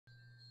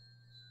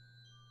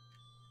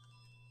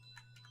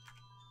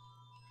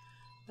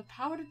The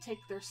power to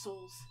take their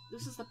souls.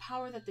 This is the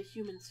power that the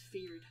humans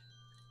feared.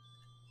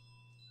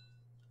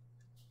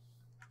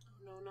 Oh,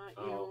 no, not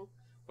you.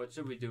 What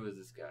should we do with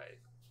this guy?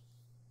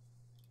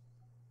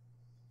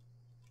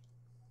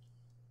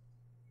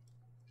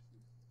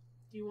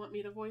 Do you want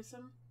me to voice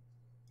him?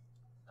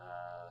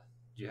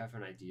 Do you have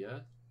an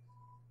idea?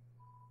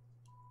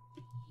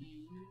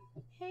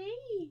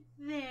 Hey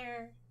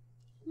there.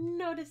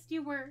 Noticed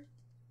you were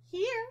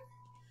here.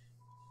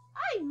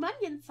 I'm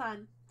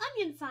Onion-san.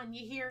 Onion-san,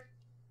 you here?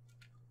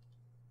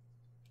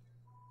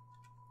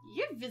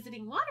 You're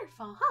visiting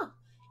Waterfall, huh?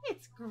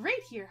 It's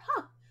great here,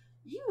 huh?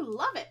 You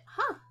love it,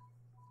 huh?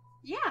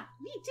 Yeah,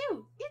 me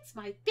too. It's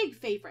my big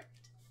favorite.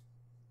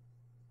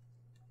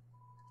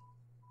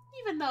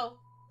 Even though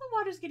the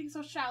water's getting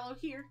so shallow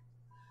here,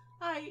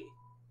 I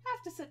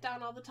have to sit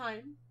down all the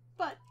time.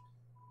 But,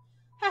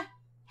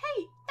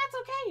 hey, that's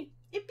okay.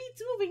 It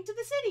beats moving to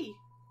the city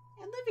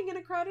and living in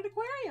a crowded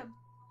aquarium,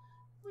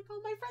 like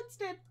all my friends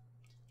did.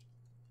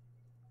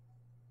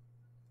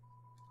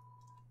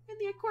 And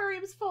the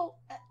aquarium's full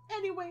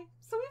anyway,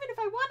 so even if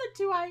I wanted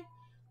to,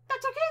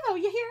 that's okay though,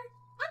 you hear?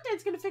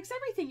 Undead's gonna fix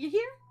everything, you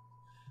hear?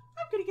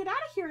 I'm gonna get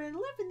out of here and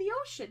live in the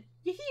ocean,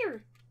 you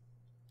hear?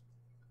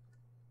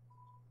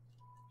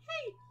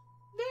 Hey,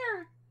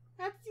 there!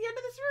 That's the end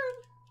of this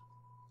room.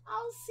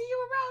 I'll see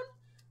you around.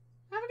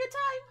 Have a good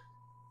time.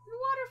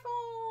 Waterfall!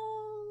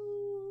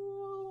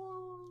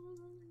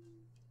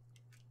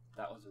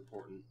 That was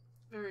important.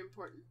 Very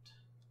important.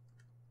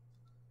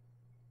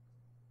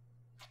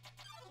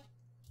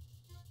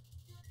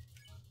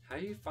 How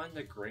do you find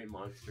the great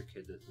monster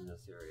kid that's in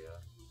this area?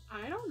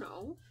 I don't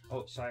know.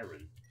 Oh,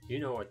 Siren. You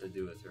know what to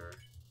do with her.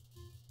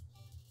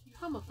 You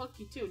hum a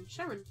funky tune.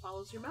 Sharon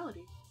follows your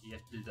melody. You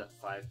have to do that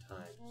 5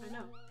 times. I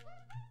know.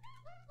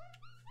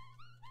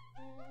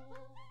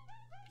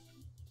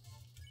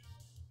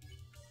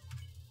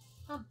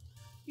 Hum.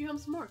 You hum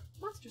some more.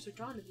 Monsters are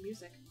drawn to the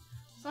music.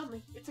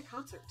 Suddenly, it's a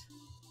concert.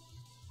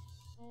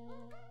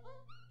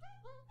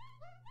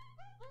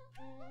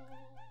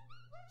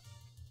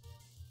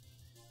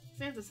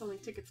 Santa's selling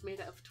tickets made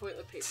out of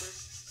toilet paper.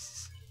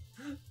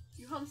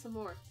 You hum some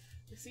more.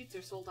 The seats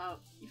are sold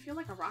out. You feel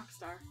like a rock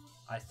star.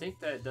 I think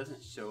that it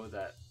doesn't show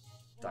that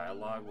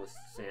dialogue with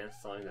Santa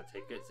selling the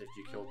tickets if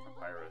you killed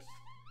Papyrus.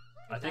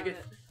 I think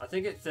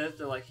it says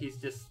that like he's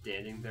just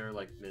standing there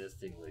like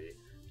menacingly.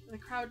 The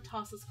crowd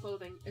tosses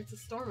clothing. It's a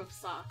storm of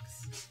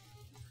socks.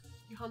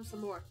 You hum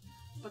some more.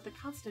 But the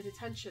constant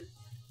attention,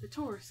 the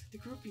tours, the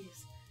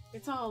groupies,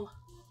 it's all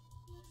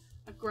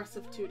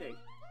aggressive tooting.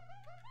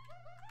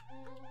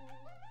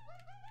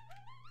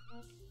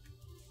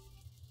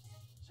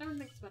 Sharon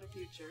thinks about her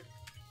future.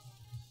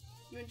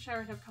 You and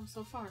Sharon have come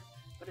so far,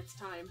 but it's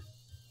time.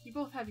 You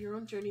both have your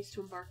own journeys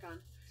to embark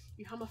on.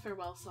 You hum a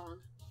farewell song.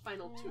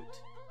 Final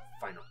toot.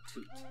 Final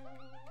toot.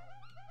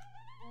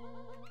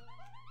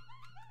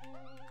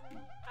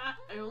 Ah,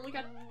 I only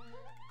got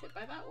hit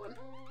by that one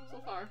so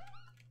far.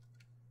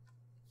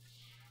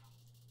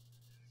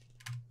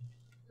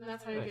 And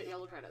that's how you get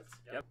yellow credits.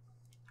 Yep.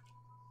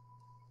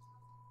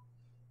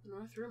 The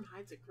North Room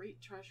hides a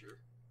great treasure.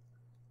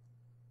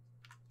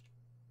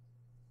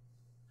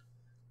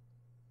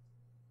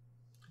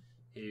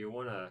 Hey, you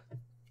wanna... There's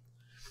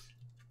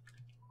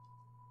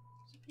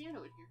a piano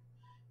in here.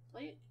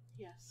 Play it?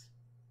 Yes.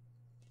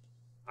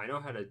 I know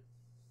how to...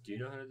 Do you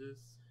know how to do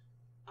this?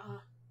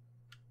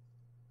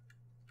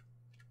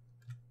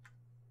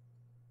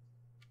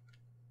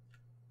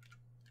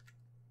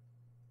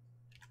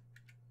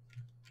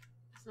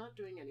 It's not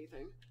doing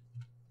anything.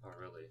 Oh,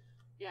 really?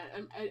 Yeah,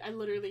 I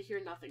literally hear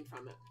nothing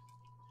from it.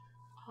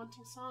 A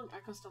haunting song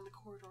echoes down the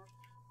corridor.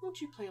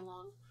 Won't you play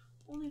along?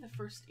 Only the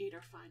first 8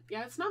 are fine.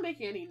 Yeah, it's not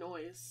making any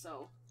noise,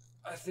 so...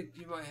 I think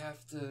you might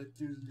have to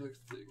do the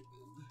next thing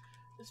then.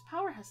 This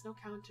power has no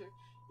counter.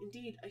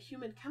 Indeed, a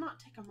human cannot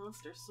take a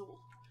monster's soul.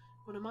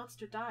 When a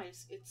monster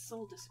dies, its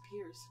soul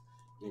disappears.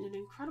 And an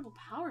incredible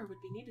power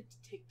would be needed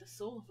to take the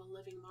soul of a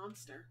living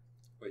monster.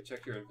 Wait,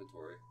 check your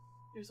inventory.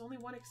 There's only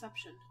one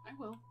exception. I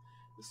will.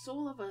 The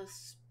soul of a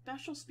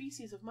special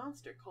species of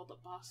monster called a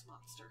boss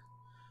monster.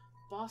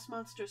 Boss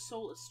monster's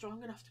soul is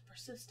strong enough to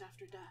persist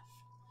after death.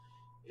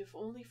 If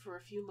only for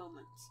a few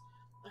moments.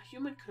 A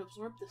human could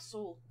absorb the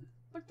soul,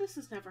 but this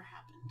has never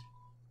happened.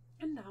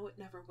 And now it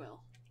never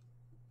will.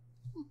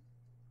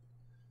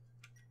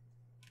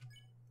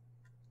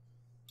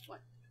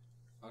 What?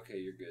 Okay,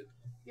 you're good.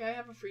 Yeah, I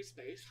have a free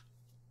space.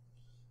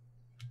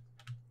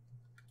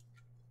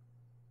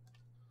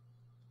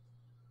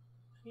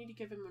 I need to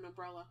give him an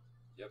umbrella.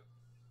 Yep.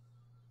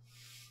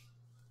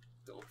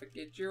 Don't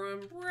forget your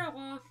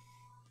umbrella.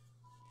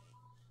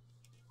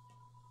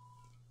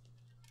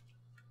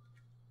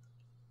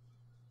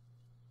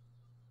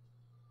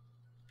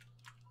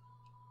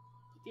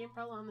 Put the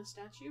umbrella on the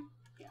statue?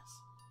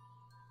 Yes.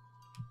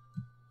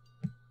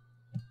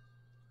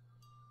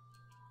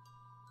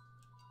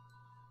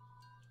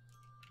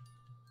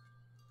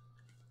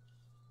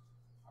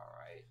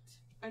 Alright.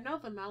 I know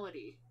the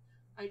melody.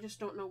 I just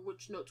don't know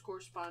which notes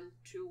correspond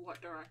to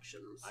what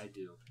directions. I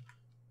do.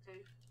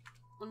 Okay.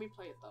 Let me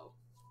play it, though.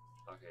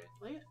 Okay.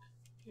 Play it?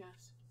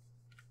 Yes.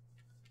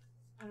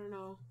 I don't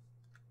know.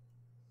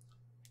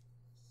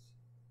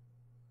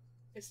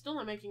 It's still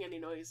not making any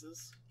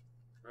noises.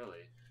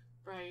 Really?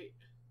 Right.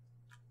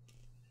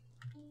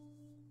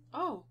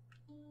 Oh.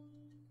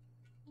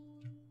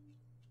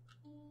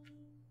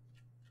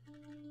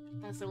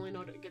 That's the only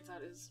note it gets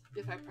out is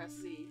if I press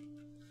Z.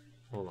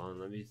 Hold on,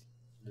 let me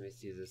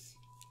see this.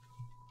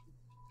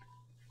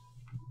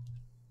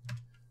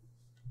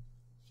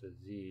 So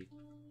Z.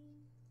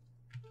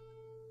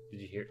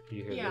 Did you hear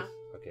Yeah. this?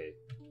 Okay.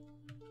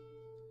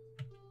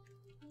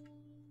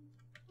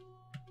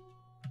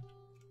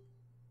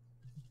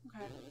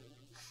 Okay.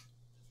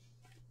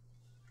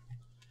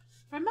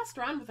 If I messed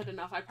around with it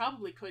enough, I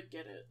probably could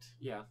get it.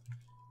 Yeah.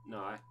 No,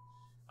 I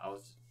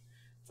was.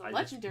 It's a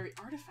legendary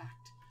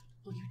artifact.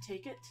 Will you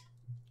take it?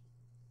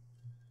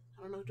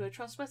 I don't know. Do I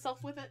trust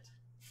myself with it?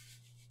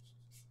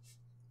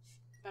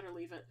 Better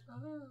leave it.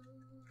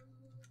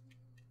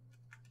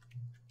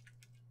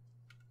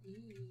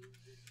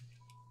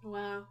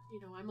 Well,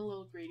 you know, I'm a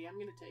little greedy. I'm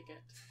gonna take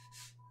it.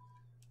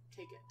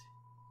 Take it.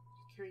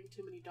 You're carrying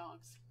too many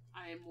dogs.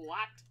 I am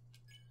what?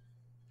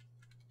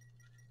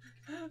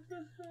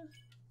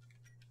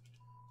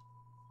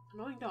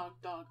 Annoying dog.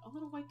 A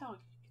little white dog.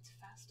 It's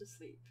fast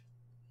asleep.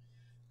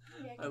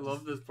 I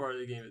love this part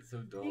of the game. It's so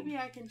dumb. Maybe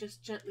I can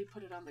just gently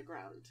put it on the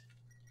ground.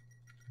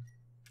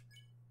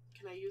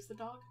 Can I use the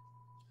dog?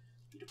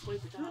 You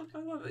deployed the dog. I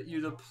love it.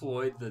 You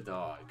deployed the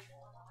dog.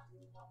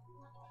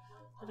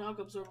 The dog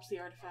absorbs the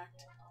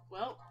artifact.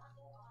 Well.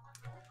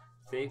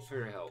 Thanks for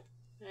your help.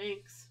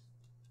 Thanks.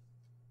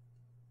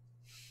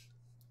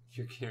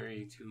 You're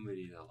carrying too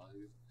many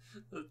dogs.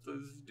 That's so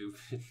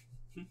stupid.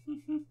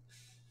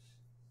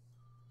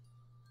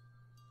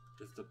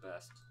 It's the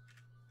best.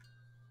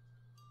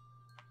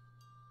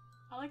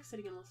 I like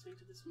sitting and listening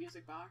to this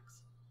music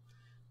box.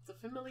 It's a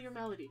familiar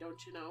melody,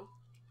 don't you know?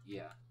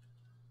 Yeah.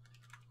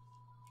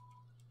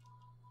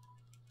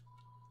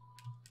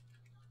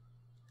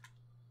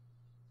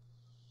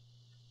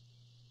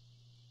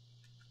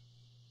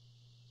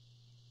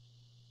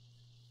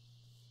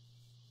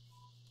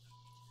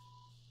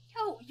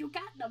 Yo, you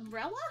got an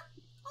umbrella?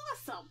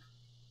 Awesome!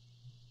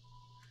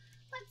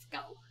 Let's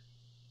go.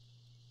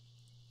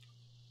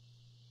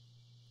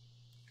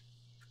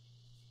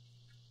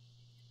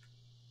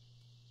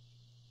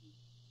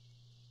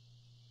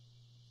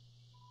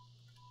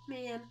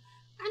 Man,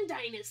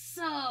 Undyne is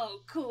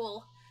so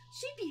cool.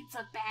 She beats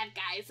up bad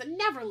guys and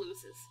never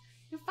loses.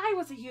 If I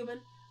was a human,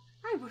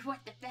 I would wet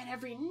the bed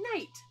every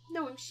night,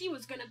 knowing she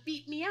was gonna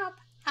beat me up.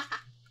 Haha.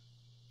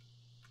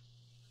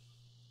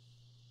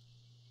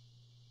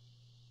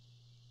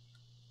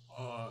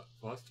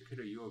 Foster kid,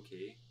 are you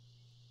okay?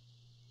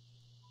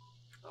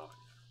 Oh.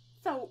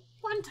 So,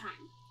 one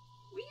time,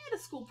 we had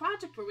a school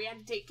project where we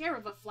had to take care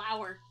of a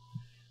flower.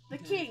 The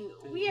king,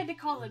 we had to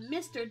call him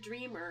Mr.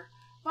 Dreamer,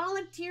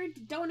 volunteered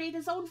to donate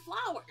his own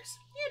flowers.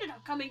 He ended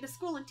up coming to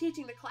school and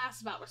teaching the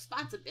class about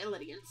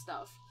responsibility and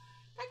stuff.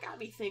 That got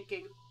me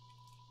thinking,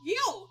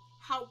 yo,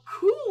 how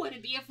cool would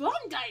it be if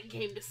Undyne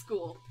came to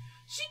school?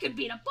 She could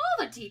beat up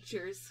all the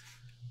teachers.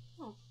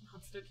 Oh,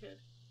 monster kid.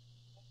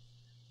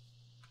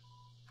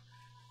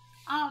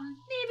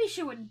 Maybe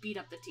she wouldn't beat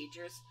up the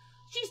teachers.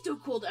 She's too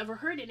cool to ever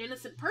hurt an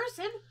innocent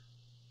person.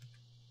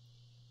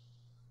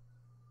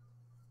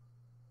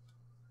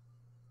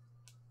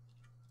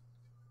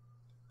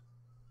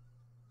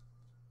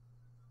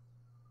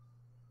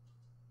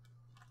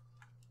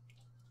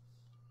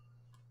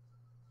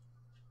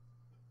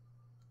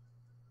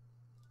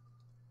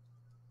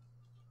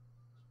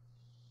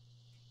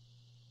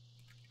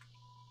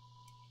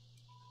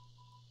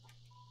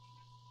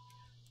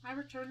 I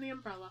returned the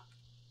umbrella.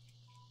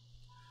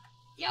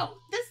 Yo,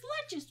 this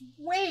ledge is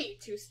way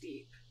too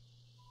steep.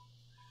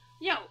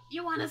 Yo,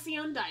 you want to see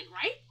Undyne,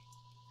 right?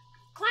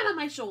 Climb on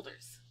my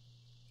shoulders.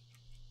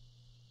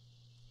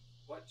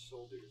 What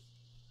shoulders?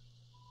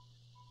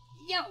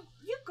 Yo,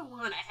 you go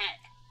on ahead.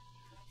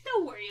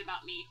 Don't worry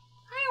about me.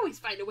 I always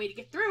find a way to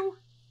get through.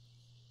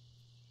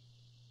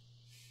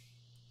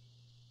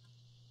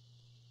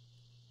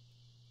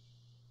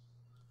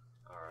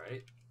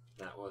 Alright,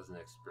 that was an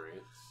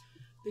experience.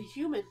 The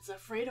humans,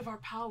 afraid of our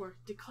power,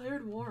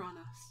 declared war on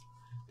us.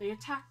 They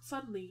attacked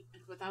suddenly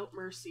and without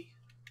mercy.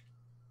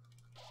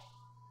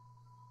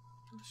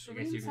 The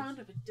serene sound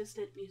of a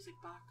distant music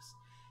box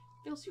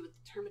fills you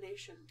with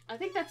determination. I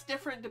think that's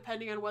different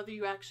depending on whether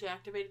you actually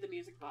activated the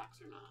music box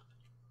or not.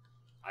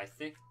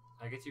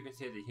 I guess you can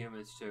say the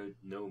humans showed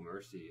no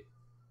mercy.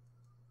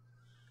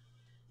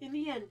 In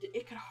the end,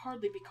 it could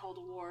hardly be called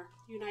a war.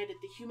 United,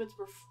 the humans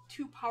were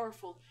too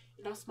powerful,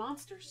 and us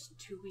monsters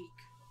too weak.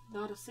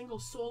 Not a single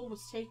soul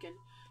was taken,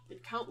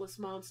 and countless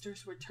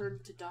monsters were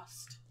turned to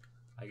dust.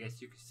 I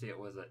guess you could say it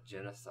was a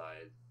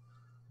genocide.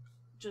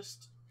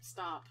 Just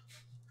stop.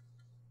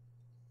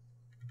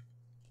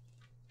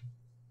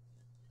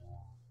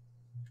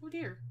 Oh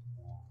dear.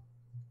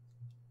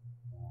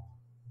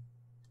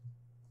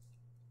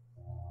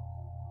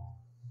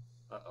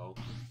 Uh-oh.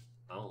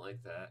 I don't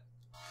like that.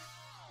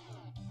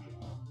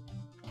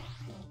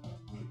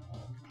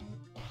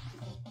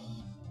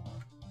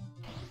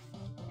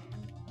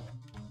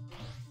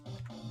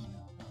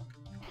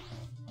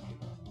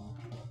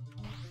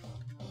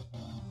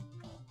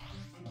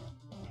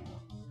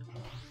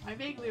 I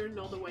vaguely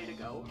know the way to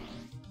go.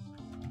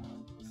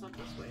 It's not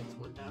this way, it's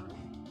one down.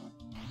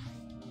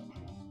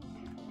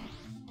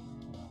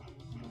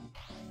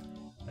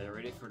 Are you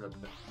ready for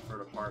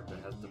the part that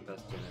has the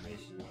best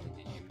animation in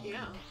the game?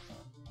 Yeah.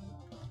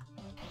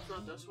 It's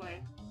not this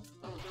way.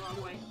 Oh, the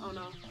wrong way. Oh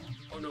no.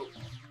 Oh no.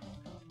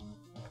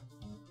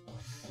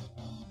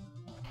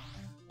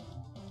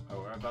 Oh,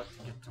 we're about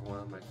to get to one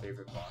of my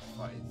favorite boss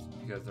fights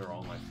because they're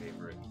all my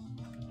favorite.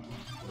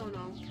 Oh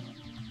no.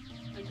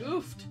 I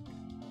goofed.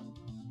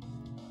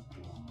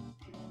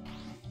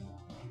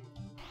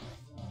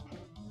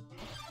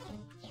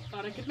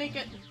 Thought I could make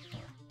it.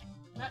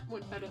 That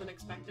went better than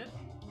expected.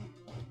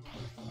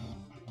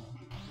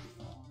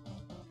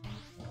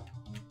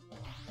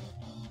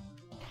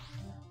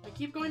 I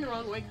keep going the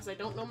wrong way because I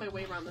don't know my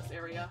way around this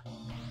area.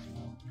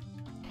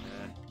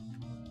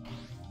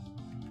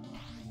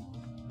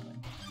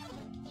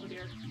 Oh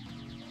dear.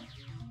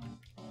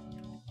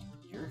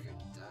 You're gonna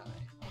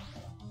die.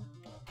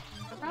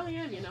 I probably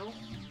am, you know.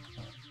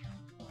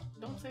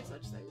 Don't say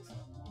such things.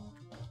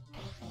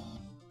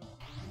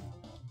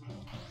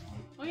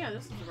 Oh yeah,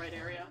 this is the right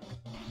area.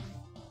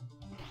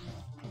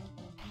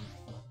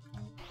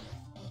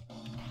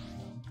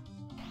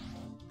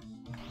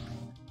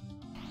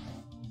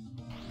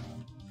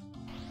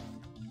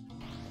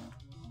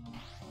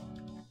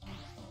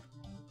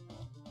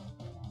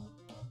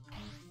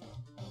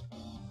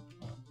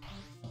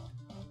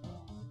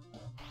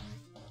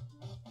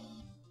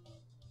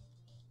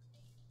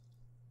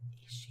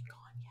 Is she gone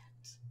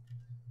yet?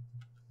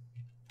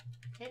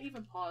 Can't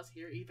even pause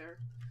here either.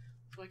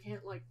 So I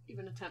can't, like,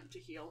 even attempt to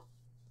heal.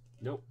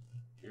 Nope.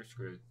 You're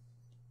screwed.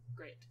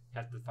 Great.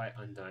 Have to fight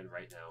Undyne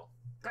right now.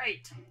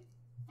 Great!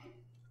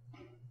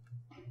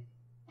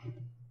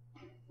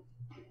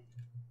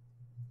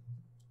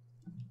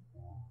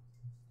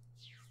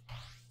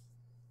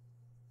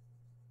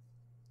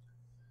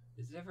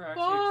 Is it ever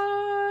actually...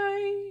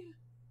 Bye!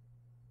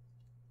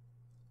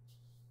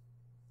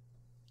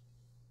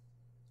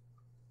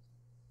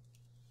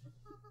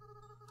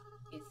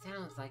 It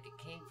sounds like it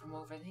came from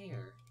over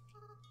there.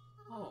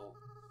 Oh,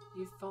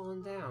 you've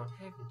fallen down,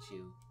 haven't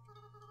you?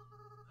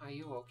 Are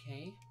you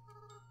okay?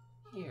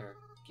 Here,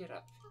 get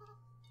up.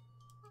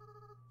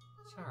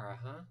 Chara,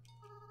 huh?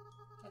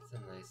 That's a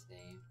nice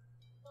name.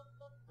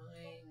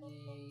 My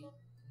name is...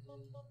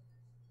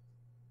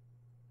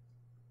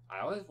 I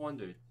always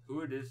wondered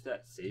who it is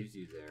that saves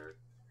you there.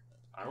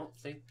 I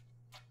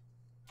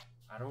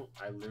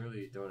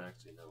literally don't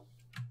actually know.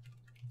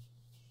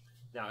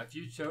 Now, if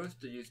you chose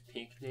to use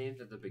pink names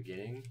at the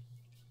beginning,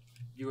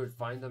 you would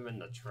find them in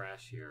the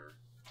trash here.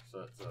 So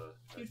that's a...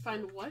 You'd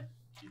find what?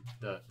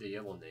 The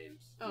yellow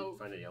names. Oh. You'd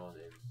find the yellow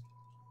names.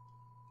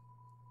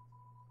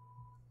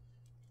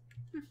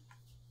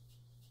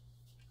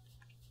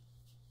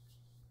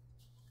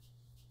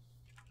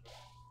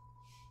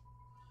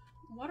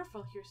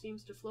 Waterfall here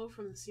seems to flow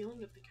from the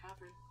ceiling of the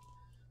cavern.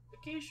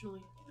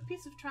 Occasionally, a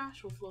piece of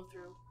trash will flow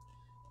through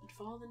and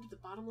fall into the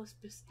bottomless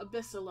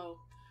abyss below.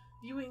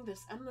 Viewing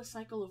this endless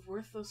cycle of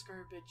worthless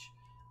garbage,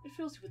 it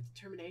fills you with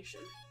determination.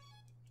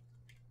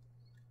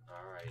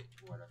 Alright,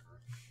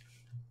 whatever.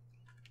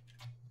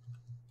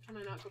 Can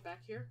I not go back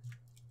here?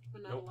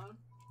 I'm not Nope. allowed?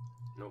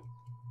 Nope.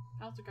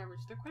 Piles of garbage.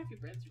 There are quite a few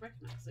brands you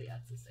recognize, so yeah,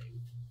 it's the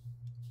same.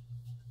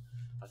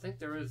 I think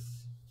there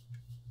is...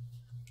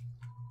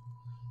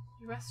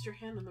 You rest your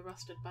hand on the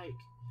rusted bike.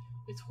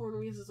 Its horn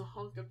wheezes a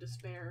honk of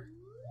despair.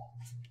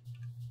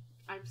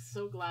 I'm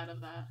so glad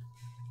of that.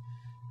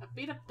 A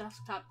beat-up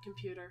desktop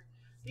computer.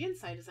 The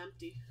inside is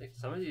empty. I think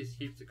some of these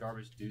heaps of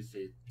garbage do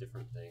say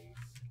different things.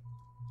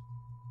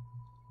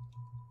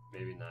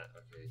 Maybe not.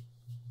 Okay.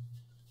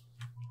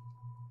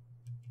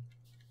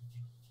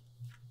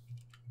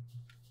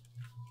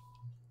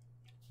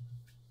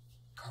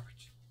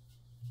 Garbage.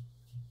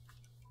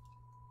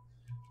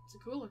 It's a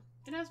cooler.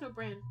 It has no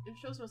brand and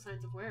shows no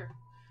signs of wear.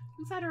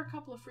 Inside are a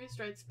couple of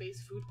freeze-dried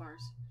space food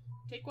bars.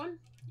 Take one?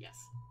 Yes.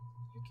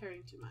 You're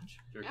carrying too much.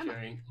 You're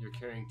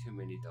carrying too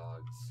many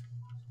dogs.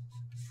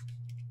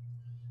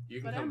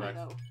 You can But come am I, back.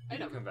 though? You I can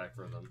don't. come back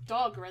for them.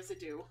 Dog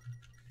residue.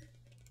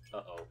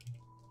 Uh-oh.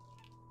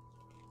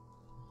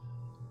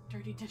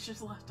 Dirty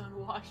dishes left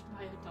unwashed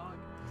by a dog.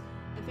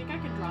 I think I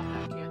can drop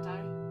that, can't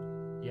I?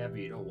 Yeah, but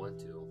you don't want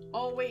to.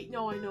 Oh, wait,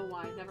 no, I know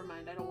why. Never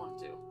mind, I don't want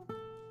to.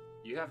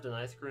 You have an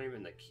ice cream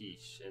and a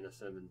quiche and a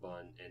cinnamon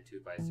bun and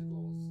 2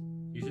 bicycles.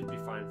 You should be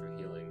fine for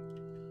healing.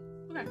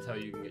 Okay. Until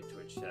you can get to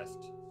a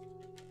chest.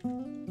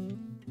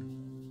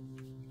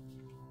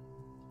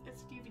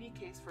 It's a DVD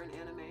case for an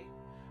anime.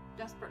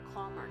 Desperate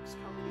claw marks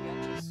cover the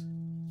edges.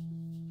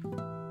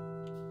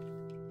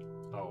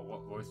 Oh,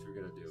 what voice are we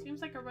gonna do?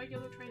 Seems like a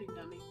regular training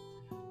dummy.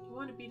 Do you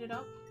want to beat it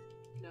up?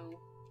 No.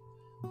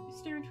 We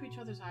stare into each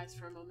other's eyes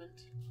for a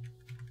moment.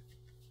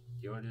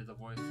 Do you want to do the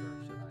voice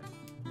or should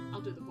I?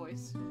 I'll do the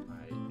voice.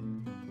 Alright.